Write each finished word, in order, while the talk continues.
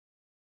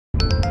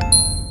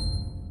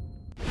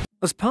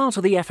As part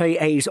of the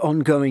FAA's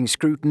ongoing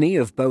scrutiny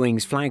of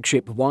Boeing's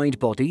flagship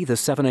widebody, the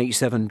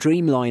 787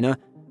 Dreamliner,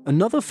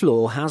 another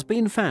flaw has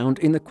been found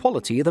in the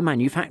quality of the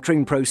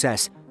manufacturing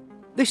process.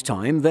 This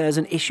time, there's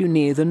an issue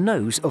near the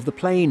nose of the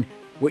plane,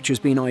 which has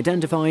been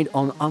identified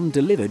on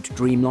undelivered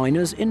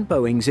Dreamliners in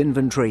Boeing's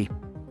inventory.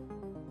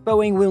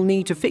 Boeing will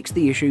need to fix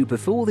the issue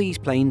before these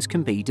planes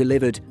can be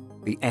delivered.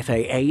 The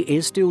FAA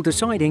is still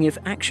deciding if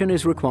action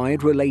is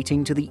required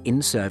relating to the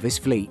in-service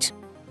fleet.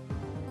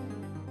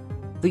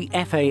 The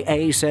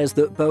FAA says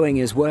that Boeing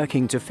is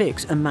working to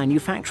fix a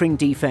manufacturing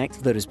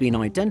defect that has been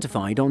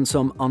identified on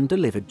some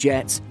undelivered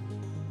jets.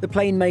 The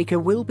plane maker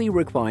will be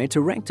required to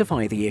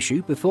rectify the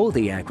issue before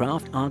the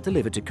aircraft are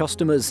delivered to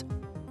customers.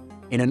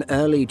 In an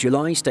early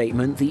July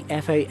statement, the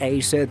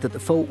FAA said that the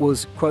fault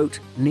was, quote,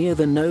 near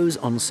the nose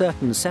on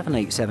certain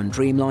 787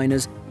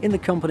 Dreamliners in the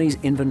company's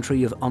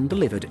inventory of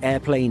undelivered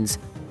airplanes.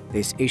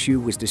 This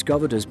issue was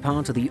discovered as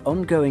part of the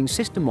ongoing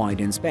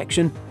system-wide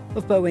inspection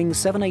of Boeing's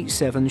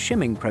 787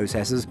 shimming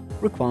processes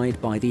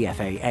required by the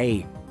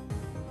FAA.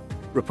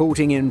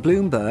 Reporting in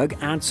Bloomberg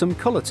adds some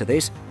colour to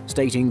this,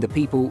 stating the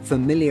people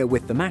familiar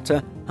with the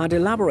matter had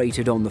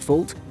elaborated on the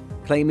fault,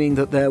 claiming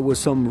that there was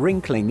some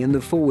wrinkling in the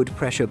forward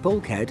pressure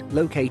bulkhead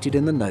located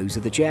in the nose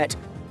of the jet.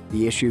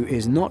 The issue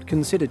is not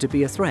considered to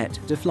be a threat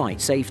to flight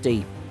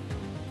safety.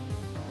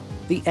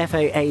 The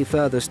FAA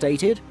further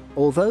stated,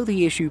 although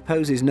the issue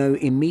poses no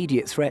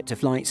immediate threat to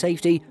flight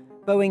safety,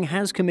 Boeing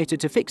has committed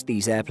to fix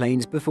these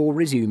airplanes before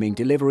resuming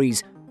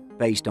deliveries.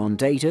 Based on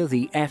data,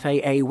 the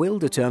FAA will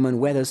determine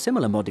whether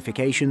similar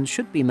modifications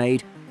should be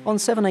made on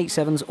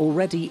 787s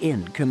already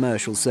in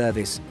commercial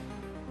service.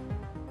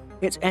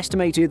 It's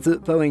estimated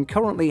that Boeing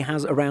currently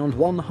has around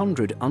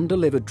 100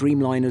 undelivered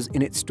Dreamliners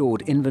in its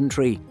stored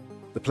inventory.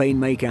 The plane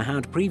maker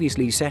had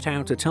previously set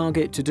out a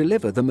target to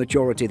deliver the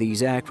majority of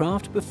these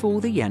aircraft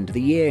before the end of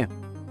the year.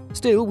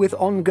 Still, with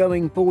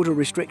ongoing border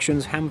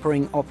restrictions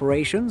hampering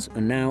operations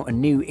and now a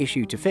new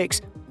issue to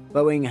fix,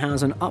 Boeing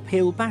has an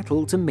uphill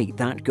battle to meet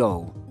that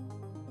goal.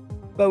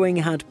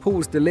 Boeing had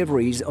paused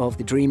deliveries of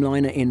the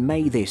Dreamliner in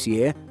May this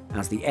year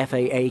as the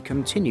FAA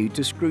continued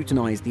to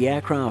scrutinize the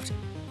aircraft.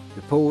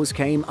 The pause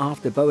came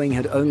after Boeing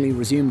had only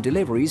resumed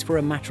deliveries for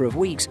a matter of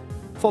weeks,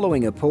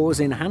 following a pause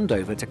in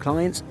handover to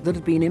clients that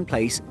had been in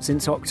place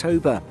since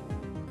October.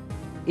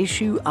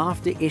 Issue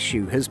after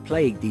issue has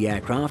plagued the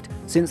aircraft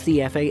since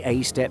the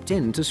FAA stepped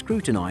in to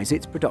scrutinize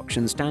its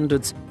production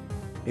standards.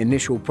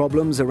 Initial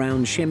problems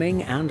around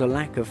shimming and a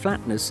lack of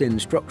flatness in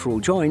structural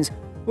joins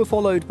were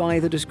followed by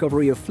the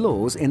discovery of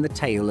flaws in the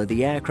tail of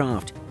the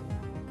aircraft.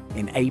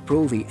 In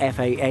April, the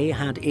FAA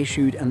had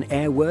issued an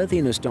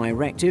airworthiness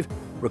directive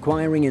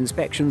requiring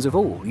inspections of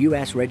all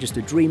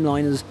US-registered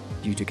Dreamliners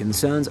due to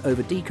concerns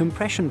over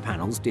decompression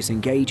panels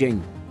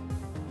disengaging.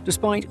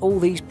 Despite all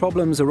these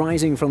problems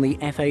arising from the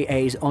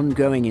FAA's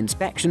ongoing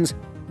inspections,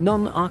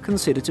 none are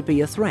considered to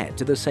be a threat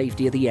to the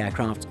safety of the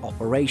aircraft's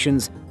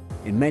operations.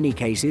 In many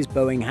cases,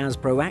 Boeing has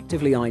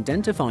proactively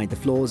identified the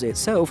flaws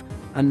itself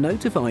and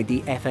notified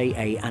the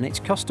FAA and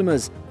its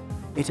customers.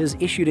 It has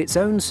issued its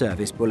own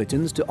service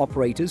bulletins to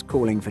operators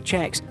calling for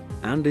checks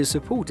and is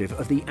supportive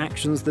of the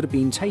actions that have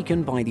been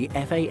taken by the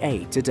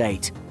FAA to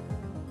date.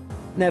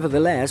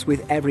 Nevertheless,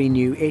 with every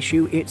new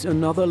issue, it's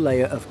another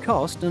layer of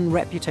cost and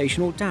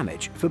reputational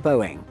damage for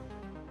Boeing.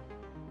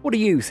 What do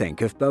you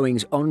think of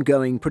Boeing's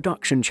ongoing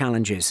production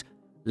challenges?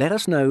 Let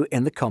us know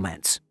in the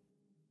comments.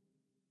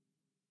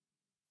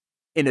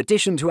 In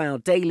addition to our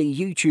daily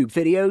YouTube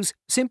videos,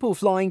 Simple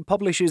Flying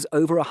publishes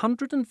over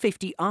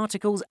 150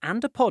 articles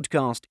and a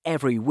podcast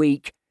every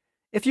week.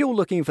 If you're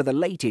looking for the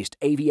latest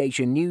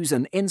aviation news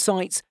and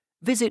insights,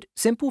 visit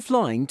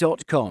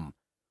simpleflying.com.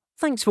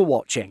 Thanks for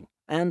watching,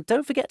 and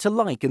don't forget to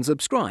like and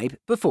subscribe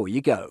before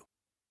you go.